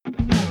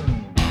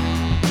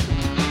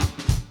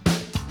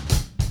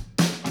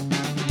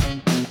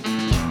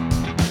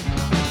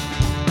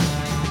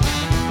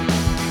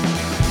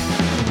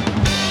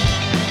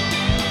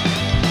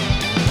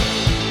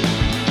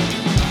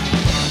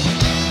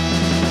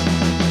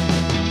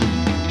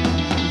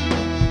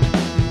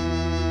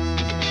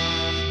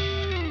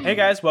Hey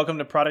guys, welcome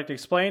to Product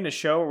Explained, a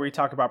show where we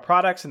talk about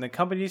products and the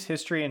company's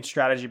history and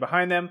strategy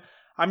behind them.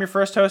 I'm your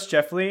first host,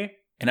 Jeff Lee.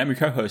 And I'm your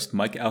co-host,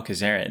 Mike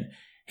Alcazarin.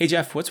 Hey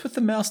Jeff, what's with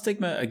the male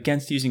stigma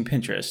against using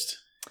Pinterest?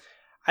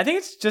 I think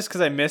it's just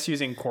because I miss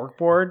using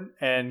corkboard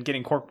and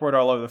getting corkboard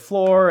all over the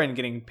floor and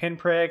getting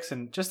pinpricks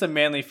and just the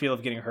manly feel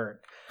of getting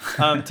hurt.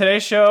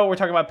 Today's show, we're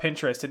talking about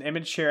Pinterest, an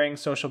image sharing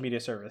social media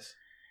service.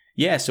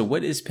 Yeah, so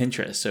what is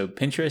Pinterest? So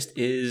Pinterest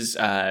is,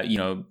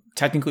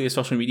 technically a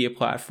social media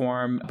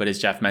platform, but as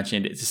Jeff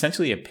mentioned, it's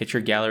essentially a picture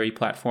gallery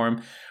platform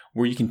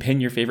where you can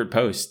pin your favorite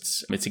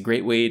posts. It's a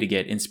great way to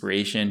get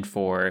inspiration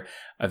for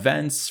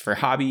events, for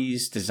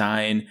hobbies,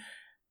 design,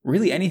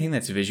 really anything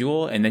that's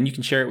visual. And then you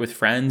can share it with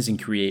friends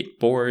and create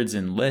boards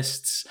and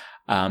lists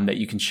that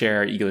you can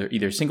share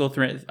either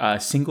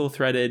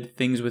single-threaded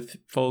things with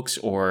folks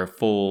or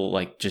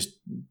full, just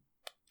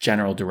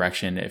general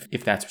direction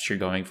if that's what you're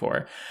going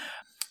for.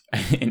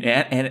 An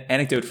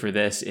anecdote for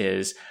this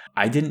is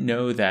I didn't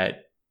know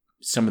that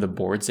some of the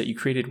boards that you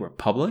created were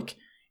public.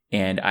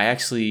 And I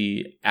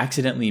actually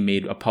accidentally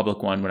made a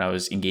public one when I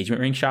was engagement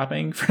ring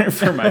shopping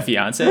for my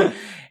fiance.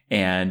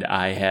 And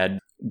I had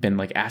been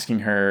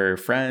asking her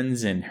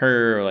friends and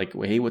her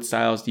hey, what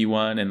styles do you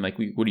want? And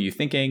what are you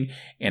thinking?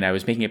 And I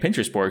was making a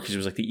Pinterest board because it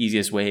was the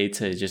easiest way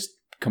to just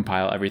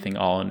compile everything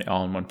all in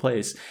one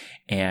place.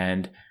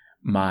 And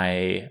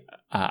I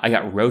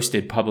got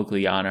roasted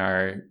publicly on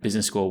our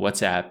business school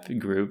WhatsApp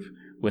group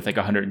with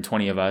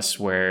 120 of us,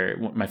 where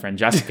my friend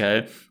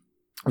Jessica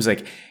was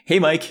like, "Hey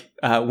Mike,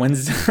 when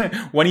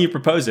are you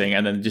proposing?"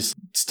 And then just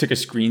took a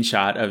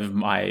screenshot of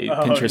my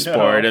Pinterest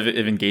board of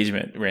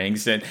engagement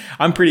rings. And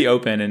I'm pretty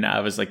open, and I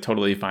was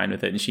totally fine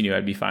with it. And she knew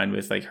I'd be fine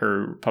with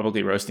her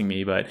publicly roasting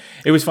me, but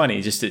it was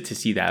funny just to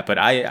see that. But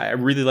I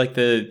really like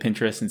the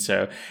Pinterest. And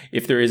so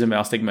if there is a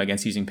male stigma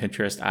against using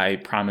Pinterest, I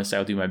promise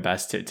I'll do my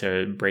best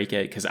to break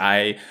it, because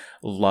I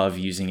love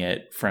using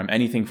it from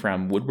anything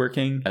from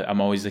woodworking.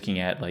 I'm always looking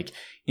at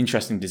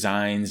interesting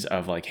designs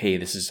of hey,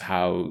 this is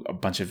how a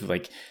bunch of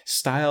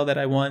style that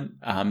I want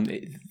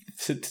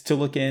to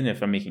look in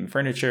if I'm making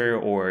furniture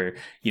or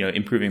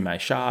improving my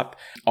shop,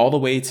 all the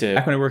way to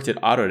back when I worked at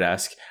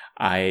Autodesk.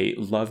 I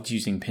loved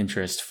using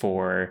Pinterest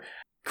for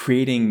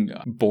creating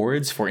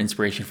boards for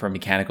inspiration for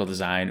mechanical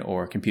design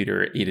or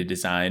computer aided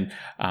design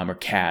or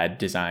CAD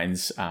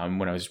designs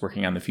when I was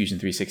working on the Fusion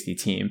 360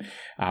 team,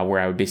 where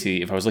I would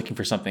basically, if I was looking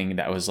for something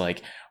that was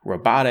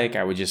robotic,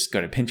 I would just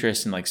go to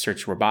Pinterest and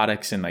search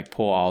robotics and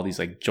pull all these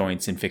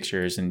joints and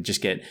fixtures and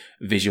just get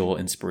visual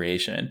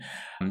inspiration.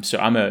 So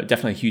I'm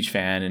definitely a huge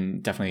fan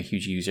and definitely a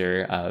huge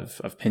user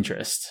of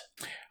Pinterest.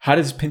 How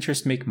does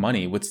Pinterest make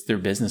money? What's their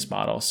business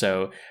model?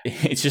 So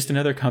it's just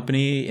another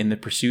company in the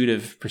pursuit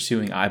of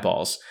pursuing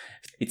eyeballs.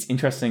 It's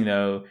interesting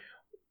though,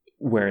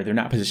 where they're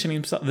not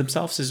positioning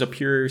themselves as a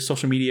pure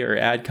social media or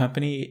ad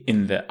company.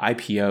 In the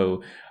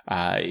IPO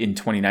in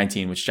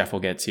 2019, which Jeff will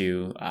get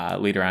to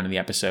later on in the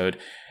episode,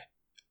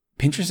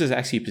 Pinterest is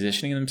actually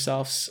positioning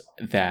themselves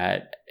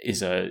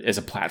as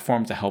a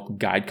platform to help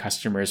guide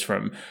customers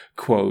from,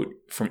 quote,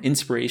 from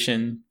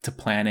inspiration to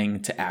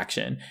planning to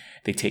action.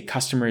 They take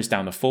customers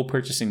down the full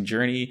purchasing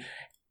journey,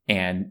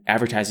 and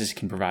advertisers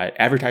can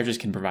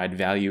provide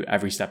value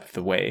every step of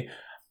the way,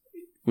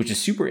 which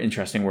is super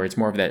interesting, where it's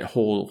more of that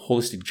whole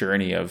holistic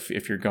journey of,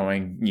 if you're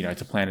going,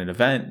 to plan an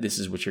event, this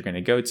is what you're going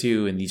to go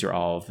to, and these are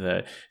all of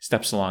the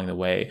steps along the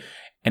way.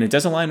 And it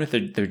does align with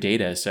their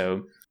data.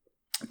 So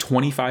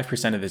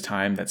 25% of the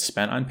time that's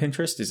spent on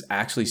Pinterest is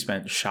actually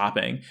spent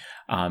shopping.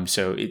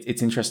 So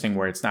it's interesting,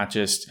 where it's not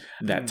just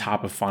that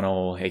top of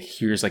funnel,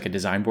 here's a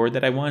design board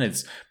that I want.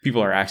 It's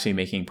people are actually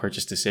making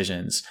purchase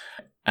decisions.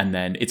 And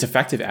then it's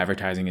effective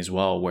advertising as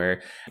well,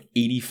 where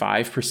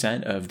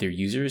 85% of their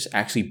users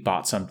actually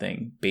bought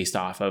something based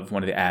off of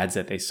one of the ads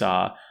that they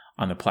saw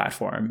on the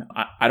platform.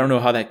 I don't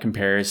know how that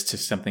compares to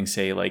something,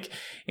 say,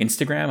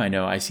 Instagram. I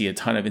know I see a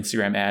ton of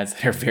Instagram ads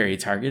that are very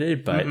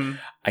targeted, but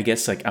I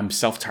guess I'm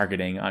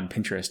self-targeting on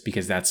Pinterest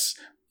because that's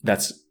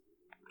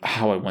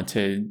how I want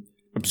to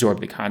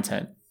absorb the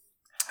content.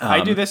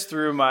 I do this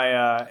through my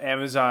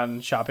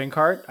Amazon shopping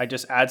cart. I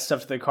just add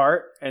stuff to the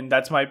cart, and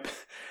that's my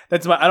I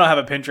don't have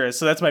a Pinterest,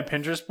 so that's my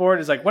Pinterest board.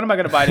 It's what am I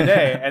going to buy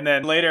today? And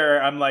then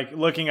later I'm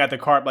looking at the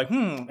cart,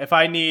 if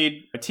I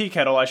need a tea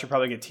kettle, I should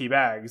probably get tea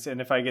bags, and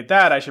if I get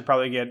that, I should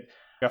probably get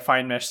a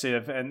fine mesh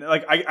sieve. And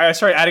I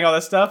started adding all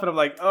this stuff, and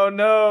I'm oh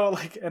no,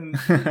 and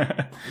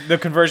the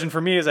conversion for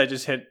me is I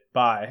just hit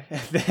buy,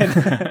 and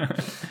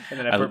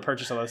then I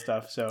purchase all this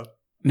stuff. So.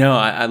 No,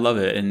 I love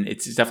it. And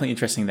it's definitely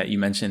interesting that you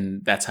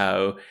mentioned that's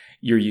how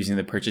you're using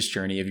the purchase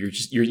journey of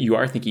you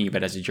are thinking of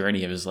it as a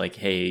journey. It was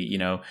hey,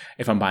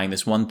 if I'm buying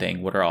this one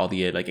thing, what are all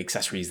the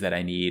accessories that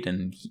I need?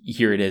 And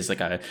here it is,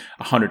 a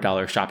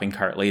 $100 shopping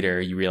cart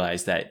later, you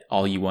realize that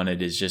all you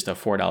wanted is just a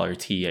 $4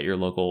 tea at your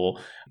local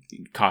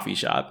coffee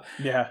shop.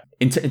 Yeah.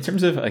 In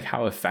terms of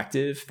how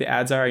effective the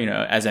ads are,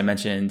 as I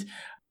mentioned,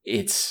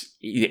 it's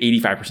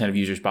 85% of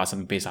users bought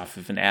something based off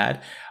of an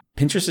ad.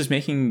 Pinterest is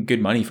making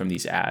good money from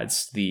these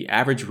ads. The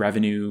average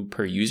revenue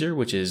per user,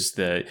 which is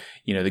the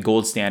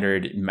gold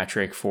standard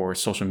metric for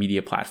social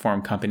media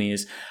platform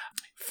companies,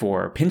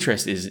 for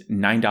Pinterest is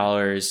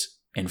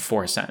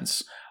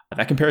 $9.04.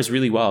 That compares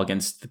really well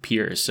against the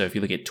peers. So if you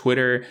look at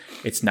Twitter,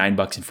 it's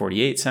 $9.48,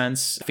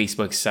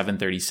 Facebook's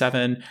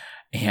 $7.37,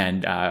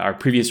 and our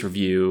previous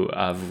review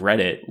of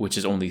Reddit, which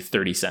is only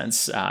 30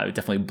 cents, it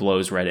definitely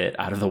blows Reddit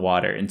out of the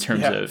water in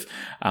terms of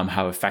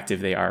how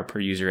effective they are per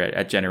user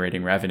at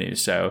generating revenue.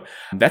 So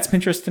that's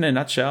Pinterest in a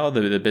nutshell,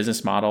 the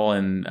business model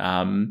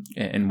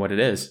and what it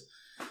is.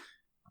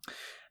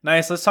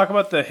 Nice. Let's talk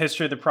about the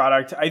history of the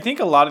product. I think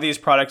a lot of these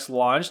products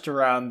launched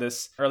around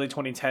this early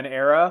 2010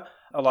 era.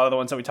 A lot of the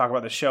ones that we talk about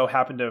in the show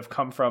happen to have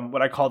come from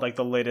what I called like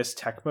the latest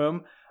tech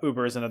boom.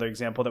 Uber is another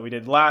example that we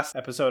did last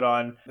episode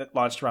on that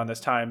launched around this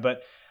time.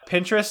 But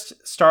Pinterest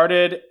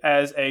started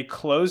as a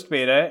closed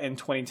beta in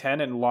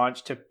 2010 and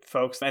launched to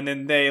folks. And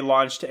then they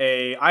launched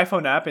a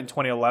iPhone app in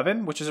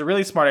 2011, which is a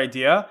really smart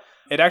idea.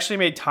 It actually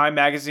made Time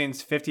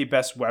Magazine's 50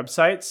 best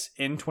websites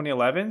in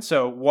 2011.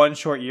 So one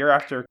short year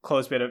after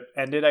closed beta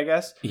ended, I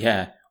guess.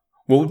 Yeah.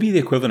 What would be the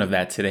equivalent of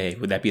that today?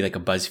 Would that be like a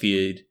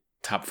BuzzFeed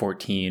top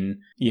 14,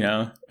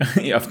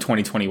 of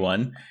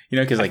 2021,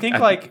 because I think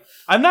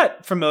I'm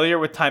not familiar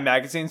with Time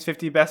Magazine's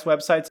 50 best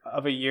websites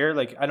of a year.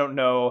 Like, I don't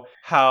know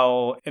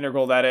how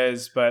integral that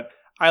is, but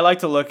I like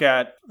to look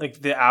at like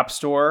the App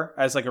Store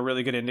as like a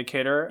really good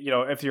indicator.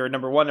 If you're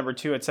number one, number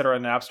two, et cetera,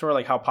 in the App Store,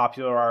 like how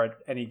popular are at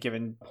any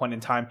given point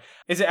in time.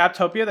 Is it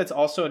Apptopia? That's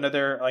also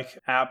another like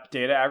app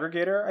data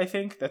aggregator. I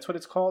think that's what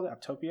it's called,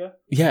 Apptopia.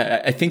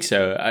 Yeah, I think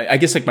so. I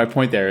guess like my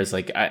point there is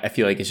like, I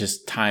feel like it's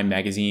just Time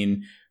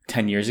Magazine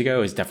 10 years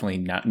ago is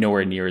definitely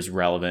nowhere near as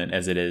relevant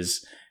as it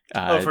is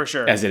for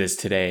sure, as it is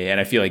today.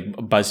 And I feel like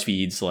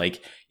BuzzFeed's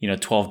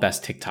 12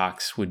 best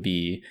TikToks would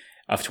be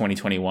of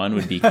 2021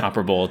 would be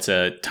comparable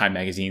to Time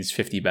Magazine's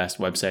 50 best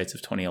websites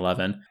of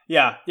 2011.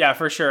 Yeah,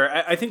 for sure.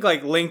 I think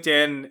like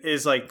LinkedIn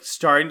is like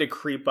starting to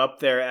creep up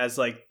there as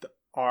like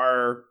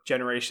our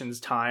generation's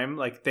time.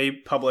 Like they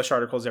publish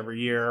articles every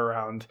year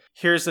around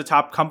here's the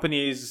top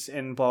companies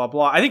in blah, blah,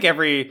 blah. I think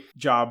every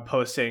job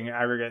posting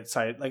aggregate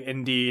site like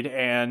Indeed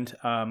and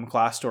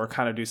Glassdoor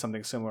kind of do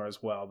something similar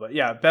as well. But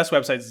yeah, best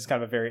websites is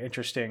kind of a very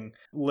interesting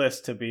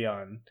list to be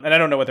on. And I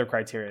don't know what their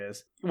criteria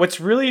is.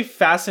 What's really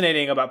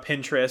fascinating about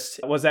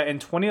Pinterest was that in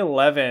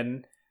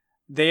 2011,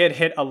 they had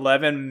hit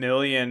 11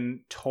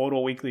 million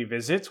total weekly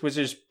visits, which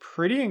is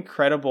pretty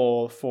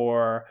incredible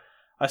for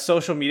a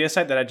social media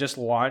site that I just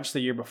launched the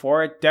year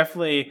before. It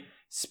definitely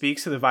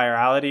speaks to the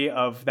virality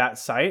of that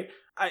site.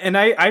 And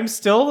I'm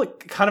still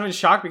kind of in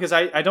shock because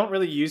I don't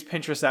really use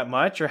Pinterest that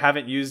much or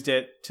haven't used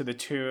it to the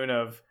tune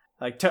of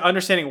like to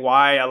understanding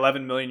why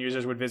 11 million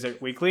users would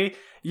visit weekly.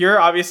 You're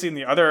obviously in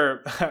the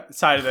other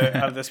side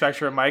of the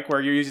spectrum, Mike,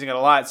 where you're using it a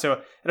lot.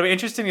 So it'll be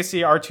interesting to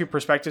see our two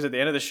perspectives at the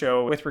end of the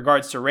show with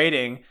regards to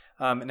rating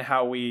and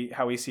how we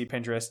see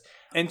Pinterest.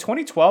 In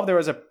 2012, there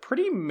was a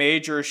pretty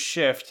major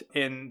shift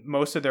in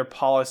most of their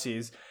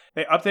policies.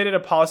 They updated a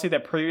policy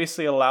that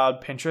previously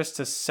allowed Pinterest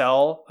to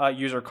sell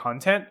user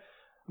content.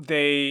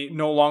 They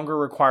no longer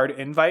required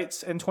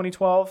invites in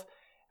 2012.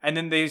 And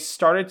then they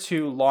started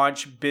to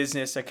launch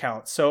business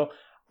accounts. So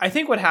I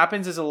think what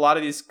happens is a lot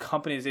of these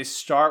companies, they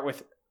start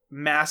with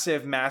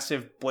massive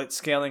blitz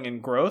scaling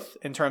and growth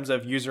in terms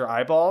of user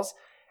eyeballs.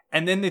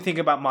 And then they think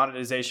about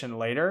monetization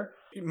later.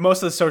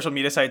 Most of the social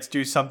media sites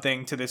do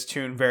something to this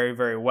tune very,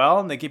 very well.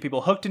 And they get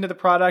people hooked into the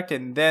product.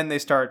 And then they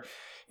start,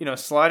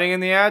 sliding in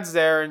the ads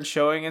there and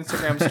showing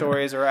Instagram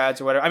stories or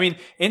ads or whatever. I mean,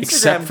 Instagram.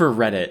 Except for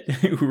Reddit,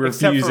 who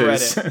refuses.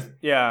 Except for Reddit.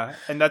 Yeah.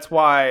 And that's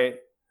why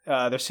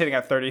they're sitting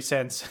at 30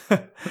 cents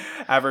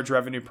average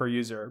revenue per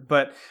user.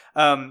 But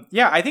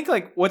I think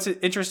like what's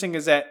interesting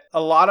is that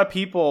a lot of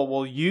people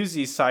will use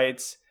these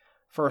sites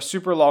for a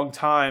super long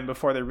time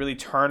before they really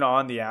turn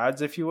on the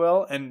ads, if you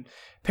will. And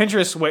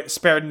Pinterest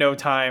spared no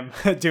time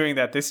doing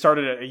that. They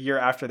started it a year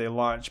after they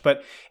launched.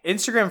 But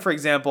Instagram, for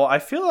example, I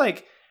feel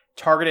like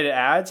targeted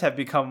ads have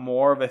become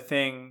more of a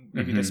thing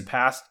maybe this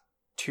past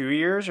 2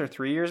 years or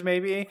 3 years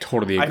maybe.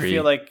 Totally agree. I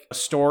feel like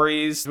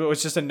stories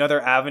was just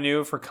another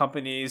avenue for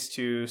companies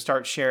to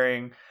start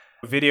sharing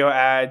video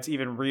ads,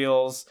 even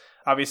reels.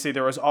 Obviously,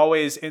 there was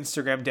always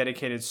Instagram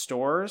dedicated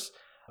stores,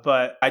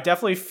 but I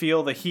definitely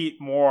feel the heat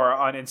more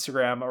on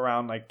Instagram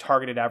around like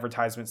targeted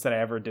advertisements than I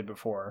ever did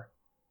before.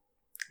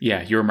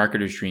 Yeah, you're a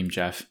marketer's dream,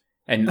 Jeff.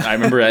 And I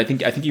remember, I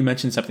think you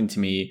mentioned something to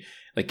me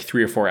like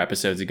 3 or 4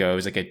 episodes ago. It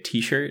was like a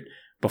T-shirt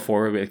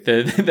before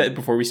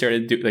before we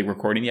started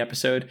recording the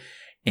episode.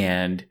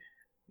 And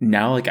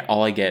now like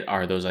all I get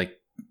are those like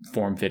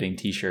form-fitting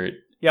T-shirt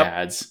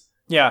ads.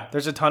 Yeah,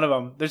 there's a ton of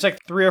them. There's like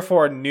 3 or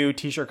 4 new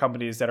T-shirt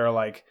companies that are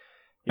like,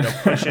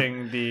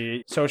 pushing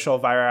the social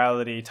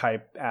virality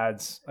type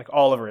ads like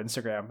all over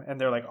Instagram,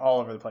 and they're like all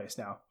over the place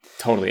now.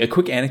 Totally. A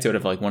quick anecdote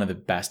of like one of the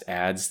best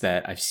ads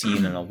that I've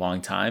seen in a long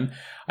time.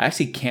 I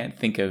actually can't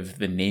think of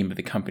the name of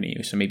the company,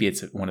 so maybe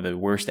it's one of the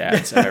worst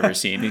ads I've ever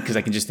seen because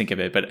I can just think of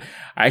it. But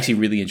I actually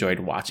really enjoyed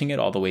watching it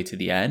all the way to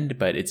the end.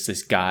 But it's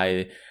this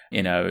guy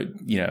in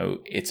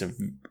it's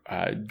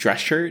a dress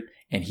shirt.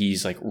 and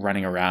he's like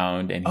running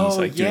around and he's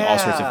like doing all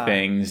sorts of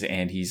things,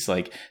 and he's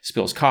like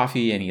spills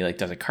coffee and he like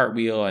does a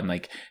cartwheel and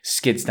like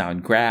skids down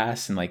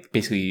grass, and like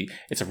basically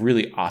it's a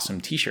really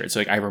awesome t-shirt. So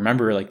like I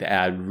remember like the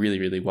ad really,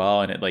 really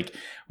well, and it like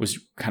was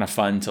kind of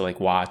fun to like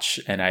watch,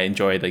 and I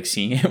enjoyed like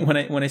seeing it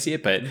when I see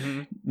it. But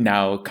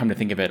now come to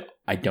think of it,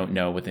 I don't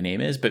know what the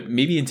name is, but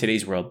maybe in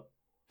today's world,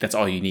 that's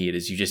all you need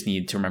is you just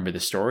need to remember the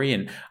story,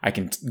 and I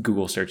can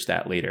Google search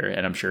that later,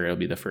 and I'm sure it'll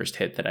be the first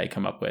hit that I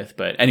come up with.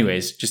 But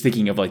anyways, just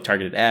thinking of like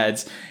targeted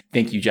ads.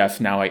 Thank you,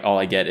 Jeff. Now all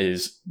I get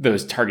is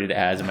those targeted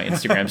ads in my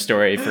Instagram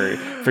story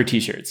for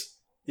t-shirts.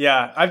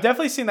 Yeah, I've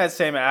definitely seen that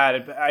same ad,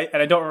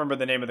 and I don't remember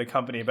the name of the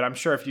company, but I'm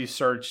sure if you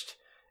searched,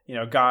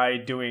 guy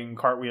doing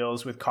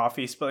cartwheels with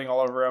coffee spilling all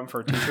over him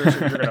for t-shirts,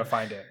 you're going to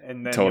find it.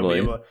 And then totally.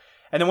 You'll be able to,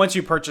 and then once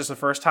you purchase the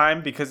first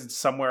time, because it's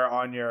somewhere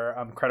on your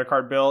credit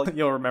card bill,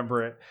 you'll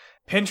remember it.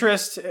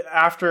 Pinterest,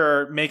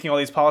 after making all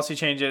these policy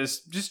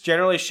changes, just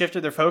generally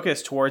shifted their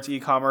focus towards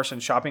e-commerce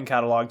and shopping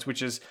catalogs,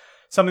 which is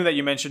something that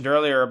you mentioned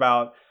earlier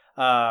about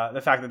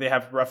the fact that they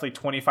have roughly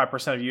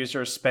 25% of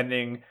users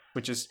spending,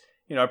 which is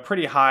a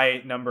pretty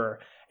high number.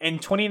 In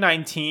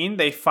 2019,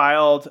 they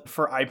filed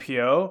for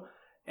IPO,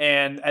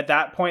 and at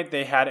that point,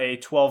 they had a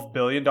 $12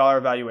 billion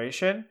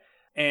valuation.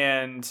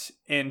 And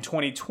in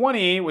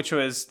 2020, which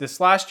was this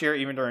last year,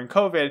 even during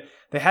COVID,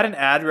 they had an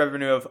ad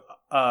revenue of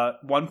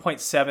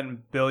 $1.7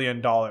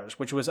 billion,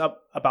 which was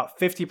up about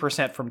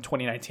 50% from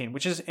 2019,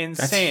 which is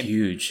insane. That's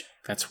huge.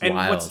 That's and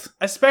wild. What's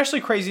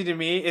especially crazy to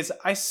me is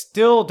I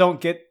still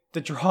don't get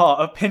the draw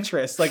of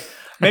Pinterest. Like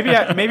maybe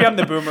I'm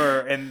the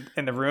boomer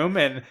in the room,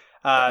 and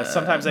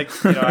sometimes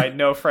I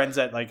know friends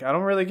that like I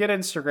don't really get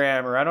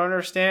Instagram, or I don't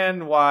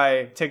understand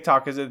why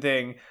TikTok is a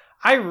thing.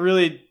 I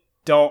really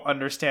don't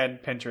understand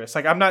Pinterest.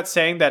 Like, I'm not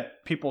saying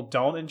that people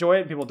don't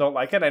enjoy it, people don't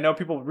like it. I know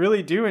people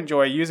really do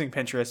enjoy using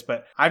Pinterest,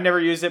 but I've never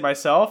used it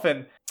myself,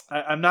 and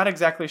I'm not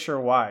exactly sure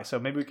why. So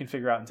maybe we can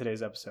figure out in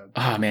today's episode.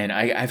 Oh man,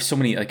 I have so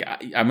many, like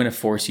I'm going to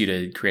force you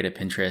to create a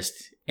Pinterest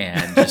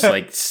and just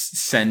like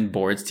send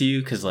boards to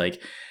you. Cause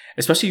like,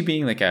 especially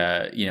being like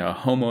a,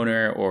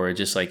 homeowner, or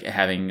just like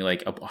having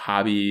like a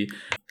hobby.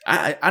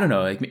 I don't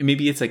know, like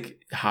maybe it's like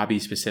hobby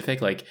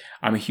specific. Like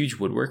I'm a huge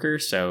woodworker,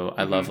 so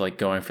I love like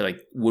going for like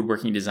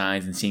woodworking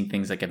designs and seeing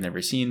things like I've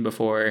never seen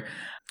before.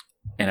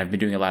 And I've been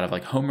doing a lot of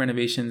like home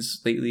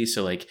renovations lately.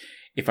 So like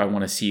if I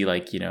want to see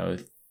like,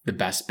 the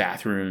best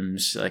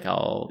bathrooms, like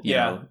I'll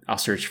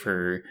search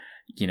for,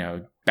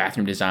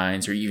 bathroom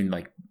designs, or even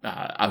like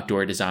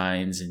outdoor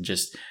designs, and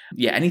just,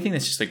 anything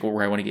that's just like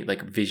where I want to get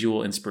like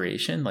visual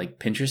inspiration. Like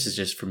Pinterest is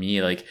just for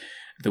me, like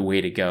the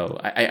way to go.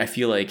 I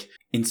feel like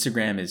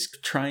Instagram is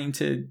trying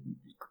to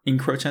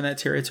encroach on that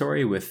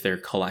territory with their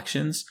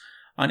collections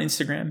on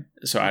Instagram.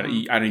 So I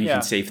don't know, you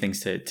can save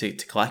things to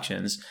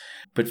collections.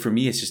 But for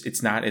me,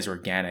 it's not as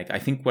organic. I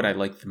think what I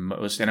like the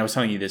most, and I was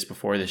telling you this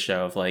before the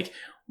show, of like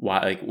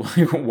why do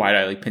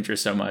I like Pinterest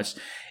so much,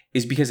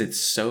 is because it's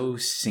so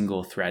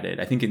single threaded.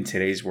 I think in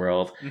today's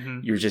world,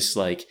 you're just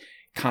like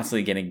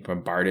constantly getting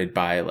bombarded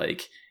by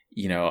like,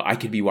 I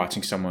could be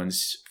watching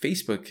someone's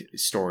Facebook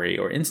story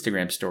or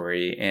Instagram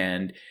story,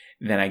 and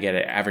then I get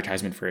an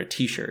advertisement for a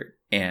t-shirt.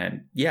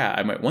 And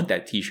I might want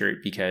that t-shirt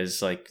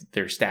because like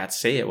their stats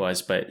say it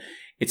was, but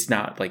it's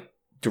not like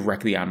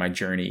directly on my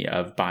journey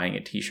of buying a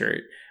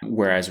t-shirt.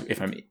 Whereas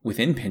if I'm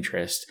within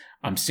Pinterest,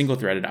 I'm single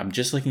threaded. I'm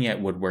just looking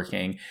at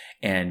woodworking,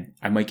 and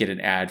I might get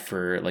an ad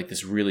for like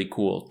this really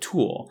cool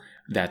tool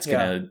that's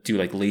gonna do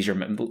like laser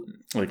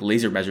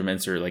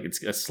measurements, or like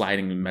it's a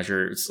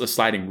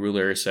sliding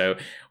ruler. So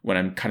when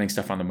I'm cutting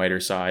stuff on the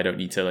miter saw, I don't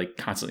need to like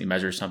constantly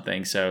measure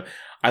something. So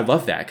I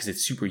love that because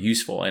it's super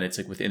useful, and it's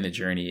like within the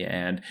journey.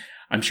 And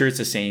I'm sure it's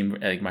the same.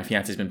 Like my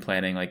fiance's been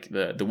planning like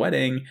the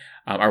wedding,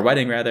 our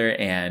wedding rather,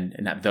 and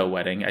not the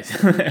wedding,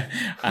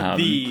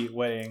 the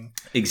wedding,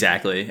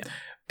 exactly.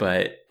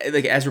 But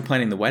like as we're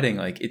planning the wedding,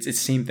 like it's the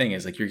same thing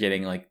as like you're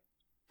getting like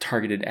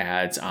targeted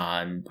ads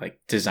on like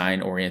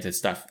design oriented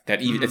stuff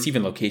that's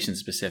even location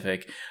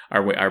specific.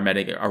 Our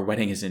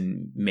wedding is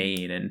in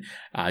Maine, and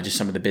just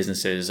some of the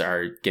businesses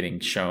are getting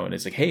shown.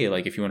 It's like, hey,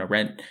 like if you want to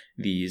rent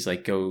these,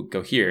 like go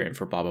here and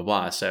for blah blah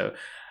blah. So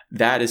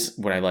that is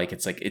what I like.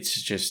 It's like it's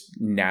just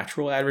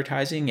natural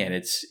advertising, and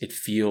it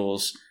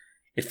feels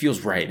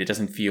right. It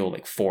doesn't feel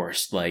like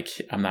forced. Like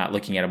I'm not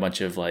looking at a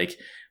bunch of like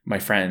my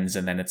friends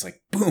and then it's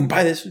like boom,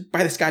 buy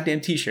this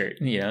goddamn t-shirt.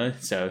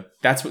 So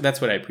that's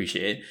what I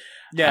appreciate.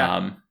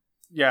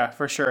 Yeah,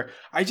 for sure.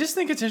 I just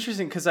think it's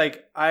interesting because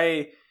like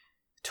I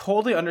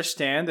totally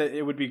understand that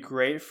it would be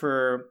great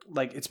for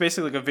like it's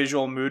basically like a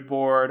visual mood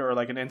board or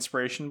like an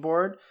inspiration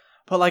board,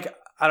 but like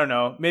I don't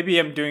know, maybe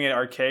I'm doing it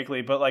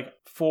archaically, but like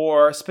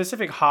for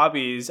specific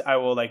hobbies, I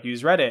will like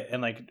use Reddit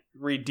and like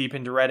read deep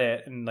into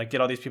Reddit and like get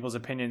all these people's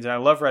opinions. And I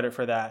love Reddit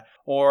for that.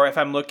 Or if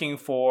I'm looking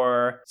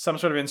for some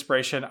sort of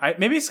inspiration,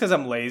 maybe it's because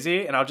I'm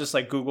lazy and I'll just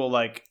like Google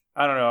like,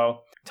 I don't know,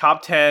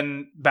 top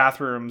 10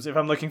 bathrooms if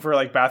I'm looking for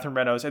like bathroom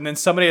renos, and then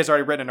somebody has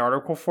already written an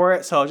article for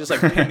it. So I'll just like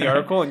pin the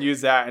article and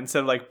use that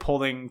instead of like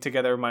pulling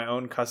together my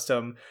own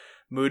custom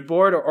mood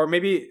board, or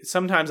maybe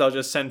sometimes I'll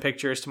just send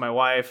pictures to my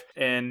wife,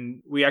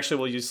 and we actually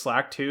will use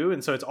Slack too.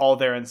 And so it's all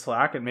there in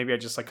Slack, and maybe I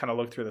just like kind of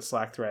look through the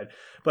Slack thread.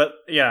 But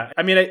yeah,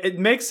 I mean, it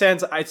makes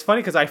sense. It's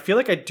funny because I feel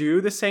like I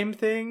do the same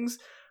things,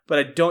 but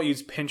I don't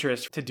use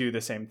Pinterest to do the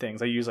same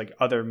things. I use like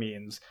other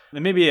means.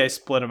 And maybe I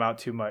split them out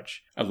too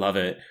much. I love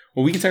it.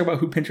 Well, we can talk about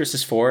who Pinterest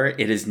is for.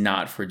 It is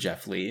not for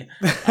Jeff Lee.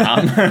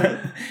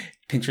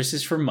 Pinterest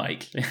is for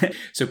Mike.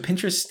 So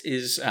Pinterest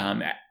is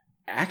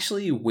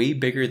actually way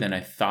bigger than I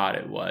thought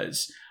it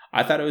was.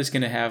 I thought it was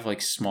going to have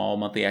like small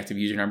monthly active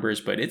user numbers,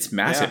 but it's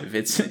massive.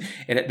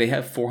 Yeah. They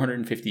have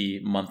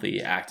 450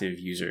 monthly active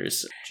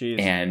users. Jeez.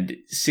 And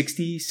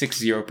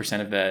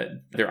 60% of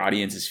their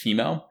audience is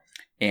female.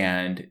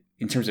 And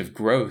in terms of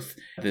growth,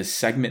 the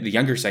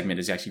younger segment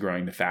is actually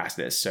growing the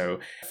fastest. So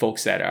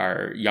folks that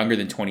are younger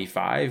than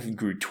 25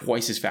 grew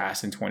twice as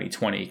fast in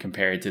 2020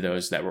 compared to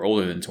those that were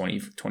older than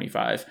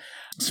 25.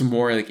 Some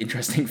more like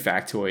interesting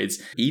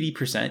factoids.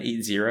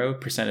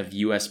 80% of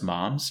US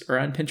moms are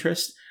on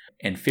Pinterest,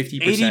 and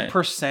 50%.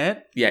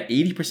 80%? Yeah,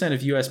 80%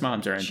 of US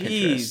moms are on Jeez.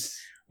 Pinterest,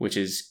 which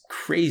is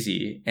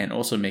crazy and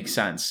also makes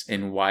sense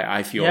in why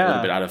I feel a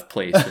little bit out of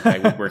place with my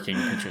woodworking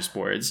Pinterest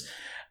boards.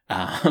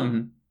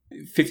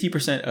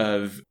 50%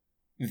 of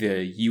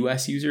the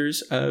US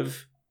users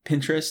of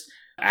Pinterest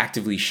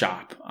actively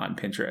shop on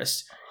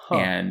Pinterest. Huh.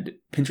 And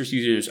Pinterest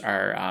users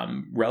are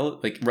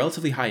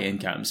relatively high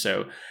income.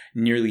 So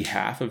nearly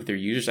half of their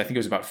users, I think it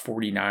was about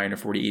 49 or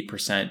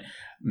 48%,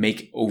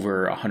 make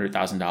over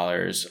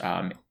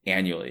 $100,000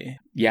 annually.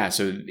 Yeah,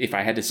 so if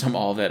I had to sum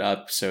all that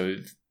up, so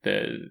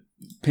the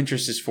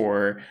Pinterest is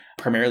for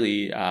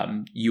primarily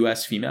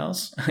US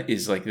females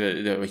is like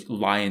the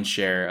lion's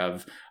share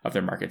of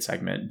their market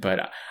segment.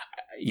 But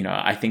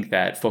I think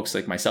that folks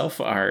like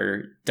myself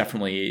are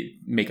definitely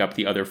make up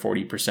the other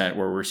 40%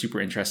 where we're super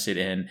interested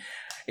in.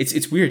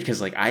 It's weird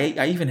because like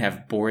I even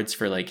have boards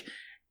for like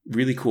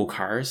really cool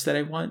cars that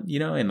I want,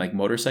 and like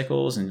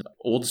motorcycles and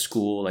old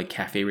school like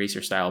cafe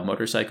racer style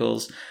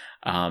motorcycles.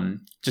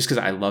 Just because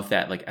I love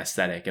that like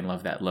aesthetic and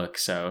love that look.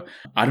 So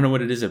I don't know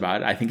what it is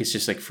about it. I think it's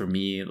just like for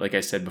me, like I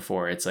said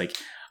before, it's like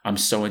I'm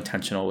so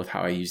intentional with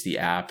how I use the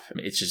app.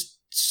 It's just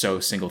so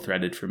single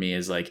threaded for me,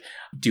 is like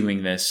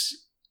doing this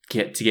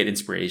to get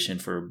inspiration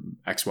for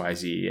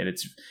XYZ, and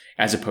it's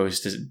as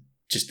opposed to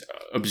just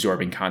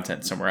absorbing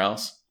content somewhere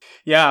else.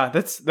 Yeah,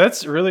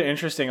 that's really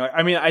interesting. Like,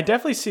 I mean, I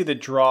definitely see the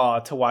draw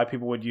to why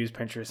people would use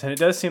Pinterest, and it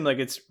does seem like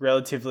it's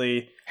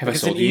relatively. Have I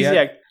sold you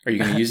yet? Are you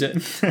going to use it?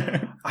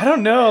 I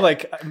don't know.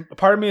 Like,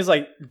 part of me is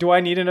like, do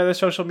I need another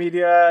social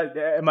media?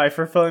 Am I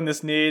fulfilling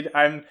this need?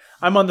 I'm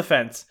on the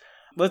fence.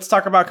 Let's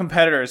talk about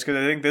competitors, because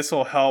I think this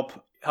will help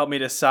me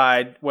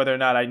decide whether or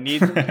not I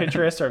need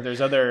Pinterest or if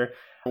there's other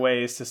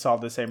ways to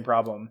solve the same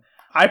problem.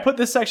 I put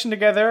this section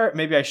together.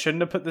 Maybe I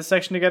shouldn't have put this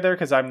section together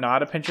because I'm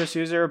not a Pinterest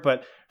user,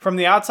 but from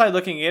the outside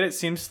looking in, it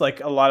seems like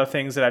a lot of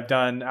things that I've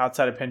done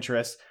outside of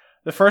Pinterest.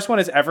 The first one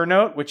is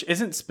Evernote, which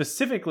isn't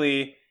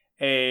specifically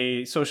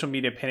a social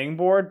media pinning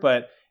board,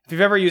 but if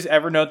you've ever used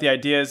Evernote, the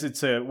idea is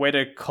it's a way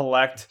to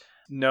collect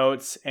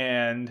notes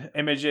and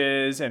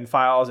images and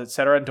files,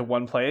 etc., into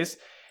one place.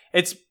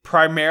 It's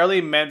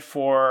primarily meant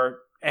for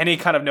any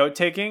kind of note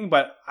taking,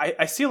 but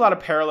I see a lot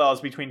of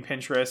parallels between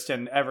Pinterest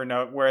and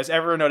Evernote, whereas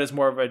Evernote is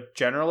more of a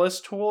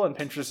generalist tool and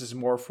Pinterest is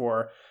more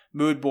for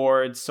mood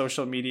boards,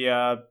 social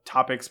media,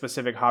 topic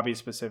specific, hobby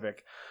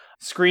specific.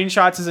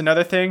 Screenshots is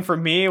another thing for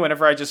me.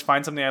 Whenever I just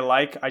find something I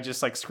like, I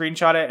just like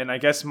screenshot it. And I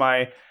guess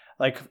my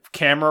like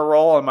camera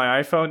roll on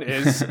my iPhone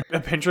is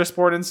a Pinterest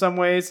board in some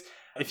ways.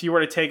 If you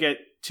were to take it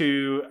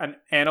to an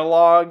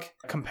analog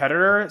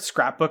competitor,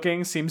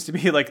 scrapbooking seems to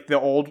be like the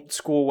old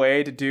school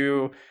way to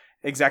do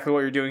exactly what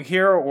you're doing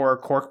here,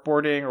 or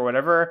corkboarding or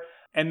whatever.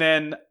 And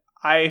then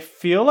I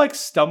feel like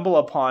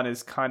StumbleUpon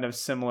is kind of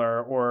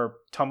similar, or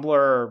Tumblr,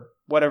 or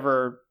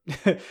whatever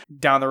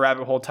down the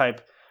rabbit hole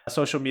type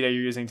social media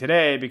you're using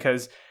today,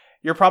 because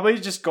you're probably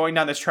just going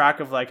down this track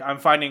of like, I'm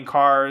finding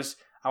cars.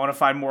 I want to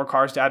find more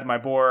cars to add to my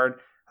board.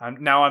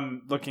 Now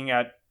I'm looking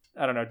at,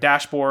 I don't know,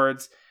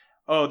 dashboards.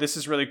 Oh, this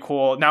is really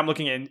cool. Now I'm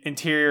looking at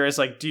interiors.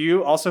 Like, do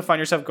you also find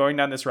yourself going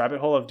down this rabbit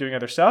hole of doing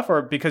other stuff?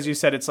 Or because you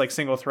said it's like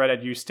single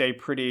threaded, you stay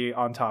pretty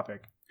on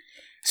topic?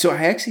 So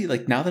I actually,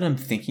 like, now that I'm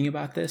thinking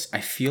about this,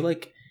 I feel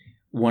like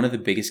one of the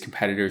biggest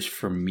competitors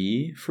for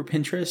me for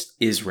Pinterest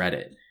is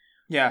Reddit.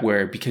 Yeah.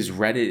 Because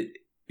Reddit,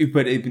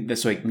 but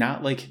that's like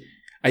not like,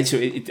 I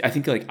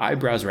think like I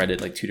browse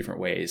Reddit like two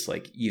different ways.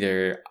 Like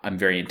either I'm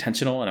very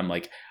intentional and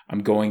I'm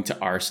going to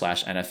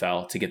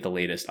r/NFL to get the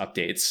latest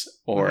updates,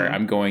 or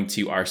I'm going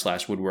to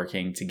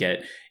r/woodworking to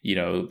get,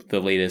 the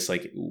latest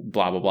like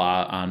blah, blah,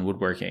 blah on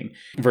woodworking,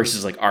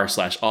 versus like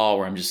r/all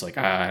where I'm just like,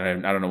 I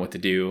don't know what to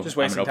do. Just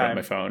I'm wasting going to open time. up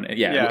my phone. And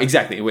yeah,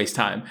 exactly. It wastes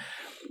time.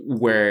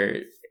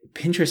 Where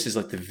Pinterest is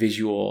like the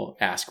visual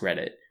Ask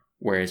Reddit,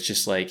 where it's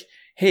just like,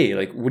 hey,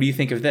 like, what do you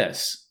think of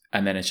this?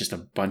 And then it's just a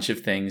bunch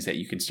of things that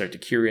you can start to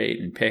curate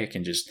and pick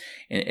and just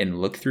and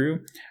look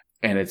through.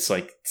 And it's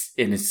like,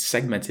 and it's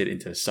segmented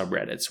into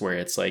subreddits where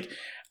it's like,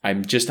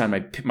 I'm just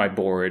on my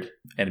board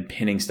and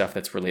pinning stuff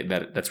that's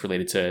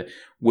related to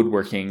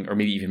woodworking, or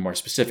maybe even more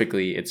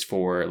specifically, it's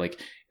for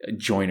like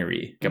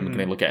joinery. I'm going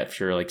to look at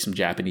for like some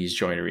Japanese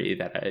joinery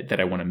that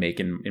I want to make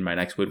in my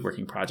next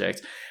woodworking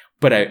project.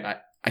 But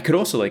I could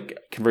also like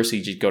conversely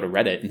just go to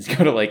Reddit and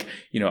go to like,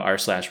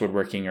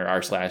 r/woodworking or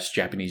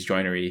r/Japanese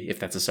joinery, if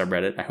that's a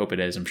subreddit. I hope it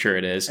is. I'm sure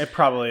it is. It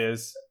probably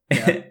is.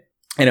 Yeah.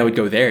 And I would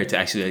go there to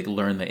actually like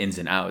learn the ins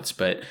and outs.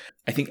 But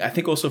I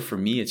think also for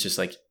me, it's just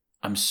like,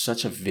 I'm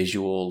such a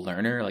visual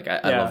learner. Like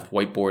I love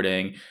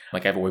whiteboarding.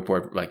 Like I have a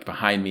whiteboard like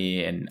behind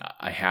me and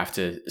I have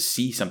to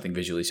see something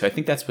visually. So I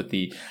think that's what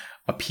the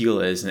appeal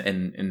is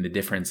and the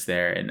difference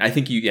there. And I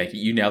think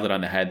you nailed it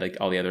on the head, like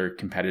all the other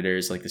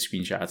competitors, like the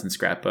screenshots and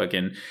scrapbook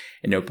and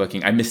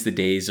notebooking. I miss the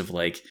days of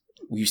like,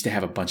 we used to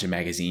have a bunch of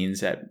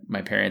magazines at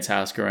my parents'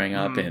 house growing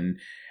up, and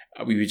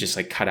we would just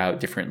like cut out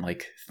different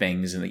like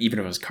things. And like, even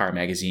if it was car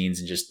magazines,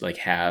 and just like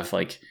have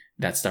like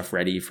that stuff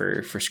ready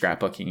for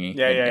scrapbooking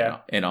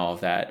and all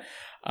of that.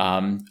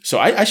 So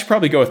I should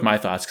probably go with my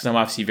thoughts, because I'm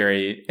obviously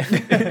very,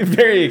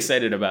 very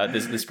excited about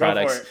this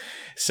product.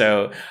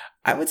 So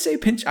I would say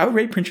I would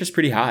rate Pinterest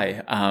pretty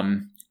high.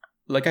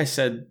 Like I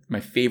said, my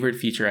favorite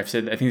feature I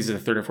think this is the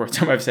third or fourth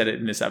time I've said it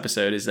in this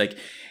episode, is like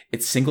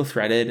it's single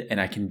threaded,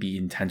 and I can be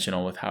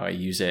intentional with how I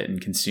use it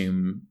and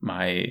consume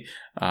my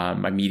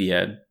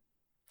media.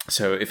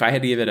 So if I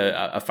had to give it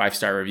a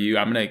 5-star review,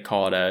 I'm going to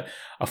call it a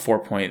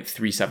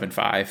 4.375,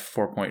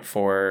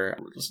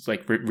 4.4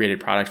 like rated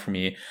product for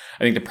me.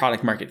 I think the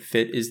product market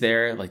fit is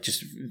there, like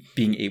just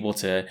being able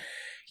to,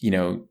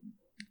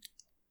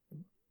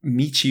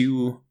 meet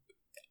you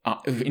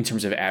in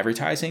terms of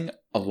advertising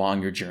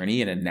along your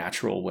journey in a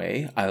natural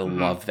way. I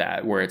love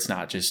that, where it's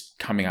not just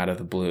coming out of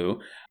the blue.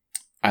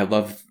 I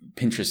love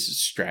Pinterest's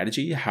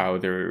strategy, how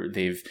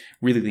they've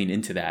really leaned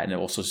into that, and it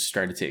also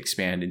started to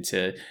expand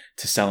into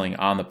selling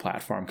on the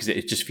platform, because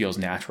it just feels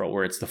natural,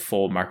 where it's the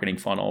full marketing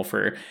funnel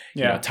for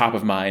top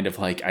of mind of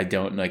like, I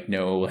don't like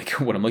know like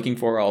what I'm looking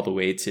for, all the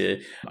way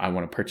to I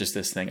want to purchase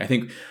this thing. I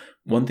think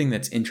one thing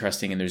that's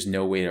interesting, and there's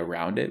no way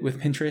around it with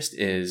Pinterest,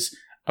 is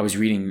I was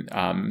reading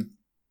when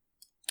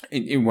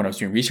I was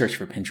doing research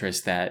for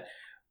Pinterest that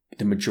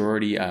the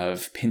majority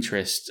of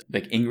Pinterest,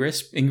 like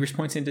ingress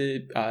points into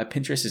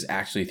Pinterest, is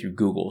actually through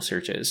Google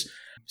searches.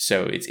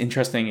 So it's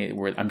interesting.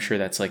 Where I'm sure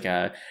that's like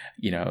a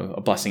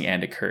blessing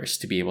and a curse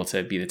to be able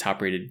to be the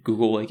top rated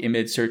Google like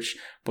image search,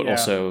 but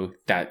also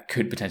that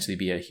could potentially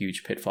be a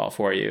huge pitfall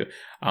for you.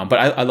 But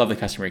I love the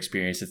customer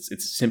experience.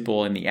 It's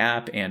simple in the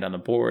app and on the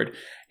board,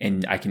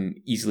 and I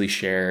can easily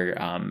share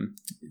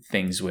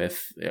things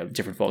with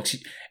different folks.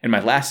 And my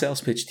last sales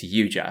pitch to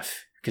you,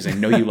 Jeff, because I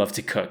know you love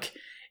to cook,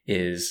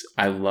 is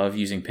I love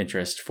using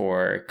Pinterest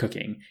for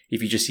cooking.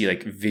 If you just see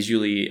like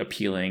visually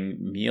appealing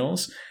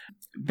meals,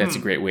 that's a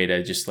great way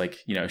to just like,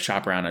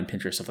 shop around on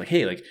Pinterest of like,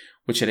 hey, like,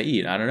 what should I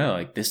eat? I don't know.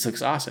 Like, this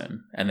looks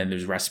awesome. And then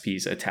there's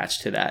recipes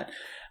attached to that.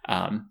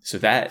 So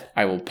that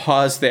I will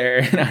pause there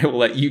and I will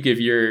let you give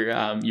your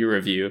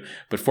review,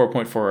 but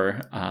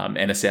 4.4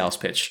 and a sales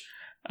pitch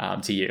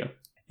to you.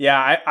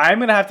 Yeah, I'm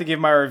going to have to give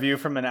my review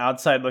from an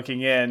outside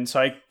looking in.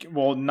 So I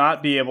will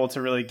not be able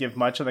to really give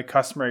much of the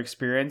customer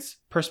experience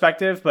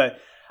perspective. But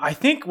I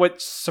think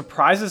what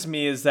surprises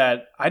me is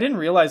that I didn't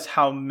realize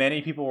how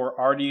many people were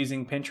already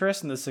using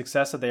Pinterest and the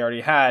success that they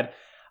already had.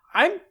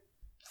 I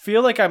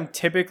feel like I'm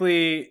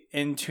typically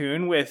in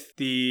tune with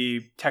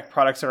the tech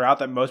products that are out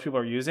that most people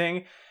are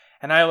using.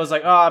 And I was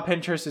like,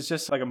 Pinterest is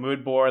just like a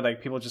mood board.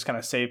 Like people just kind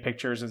of save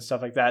pictures and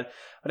stuff like that.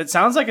 But it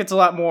sounds like it's a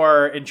lot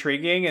more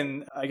intriguing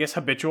and I guess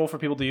habitual for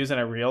people to use than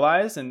I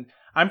realized. And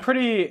I'm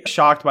pretty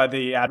shocked by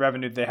the ad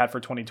revenue that they had for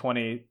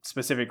 2020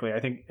 specifically,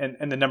 I think,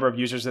 and the number of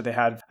users that they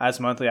had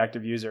as monthly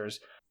active users.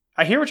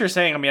 I hear what you're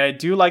saying. I mean, I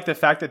do like the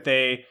fact that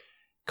they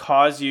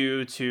cause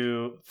you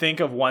to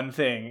think of one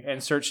thing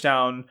and search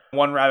down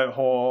one rabbit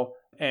hole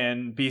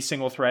and be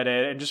single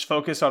threaded and just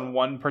focus on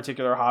one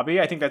particular hobby.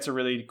 I think that's a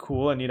really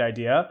cool and neat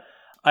idea.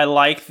 I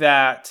like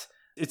that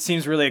it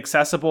seems really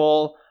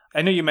accessible.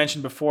 I know you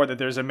mentioned before that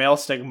there's a male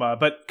stigma,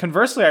 but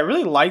conversely, I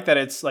really like that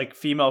it's like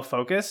female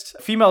focused.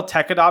 Female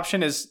tech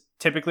adoption is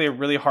typically a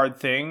really hard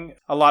thing.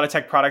 A lot of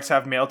tech products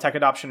have male tech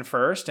adoption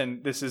first,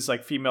 and this is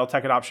like female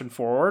tech adoption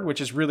forward, which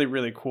is really,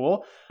 really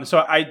cool.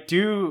 So I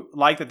do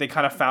like that they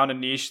kind of found a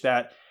niche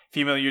that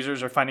female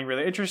users are finding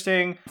really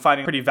interesting,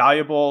 finding pretty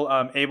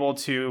valuable, able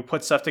to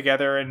put stuff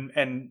together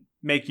and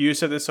make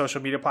use of this social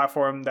media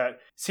platform that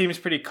seems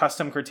pretty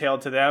custom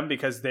curtailed to them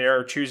because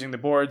they're choosing the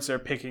boards, they're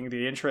picking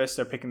the interests,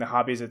 they're picking the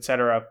hobbies,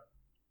 etc.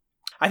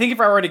 I think if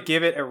I were to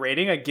give it a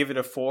rating, I'd give it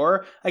a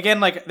 4.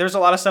 Again, like there's a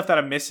lot of stuff that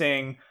I'm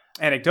missing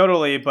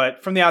anecdotally,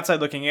 but from the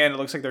outside looking in, it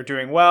looks like they're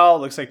doing well. It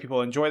looks like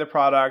people enjoy the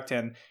product,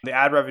 and the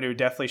ad revenue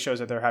definitely shows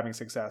that they're having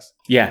success.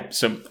 Yeah,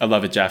 so I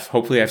love it, Jeff.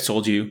 Hopefully I've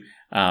sold you.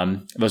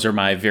 Those are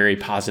my very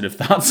positive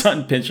thoughts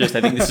on Pinterest.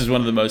 I think this is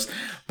one of the most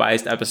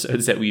biased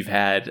episodes that we've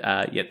had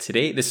yet to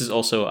date. This is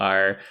also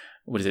our,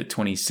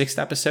 26th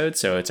episode.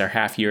 So it's our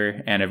half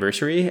year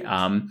anniversary.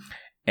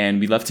 And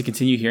we'd love to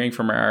continue hearing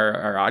from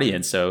our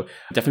audience. So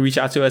definitely reach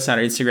out to us on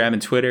our Instagram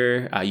and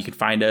Twitter. You can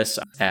find us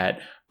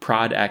at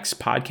ProdX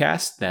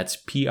Podcast. That's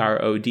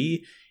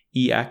PRODEX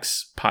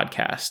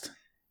Podcast.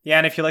 Yeah,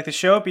 and if you like the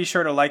show, be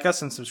sure to like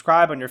us and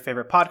subscribe on your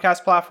favorite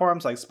podcast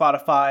platforms like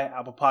Spotify,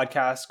 Apple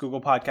Podcasts, Google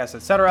Podcasts,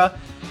 etc.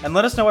 And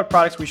let us know what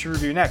products we should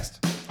review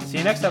next. See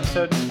you next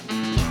episode.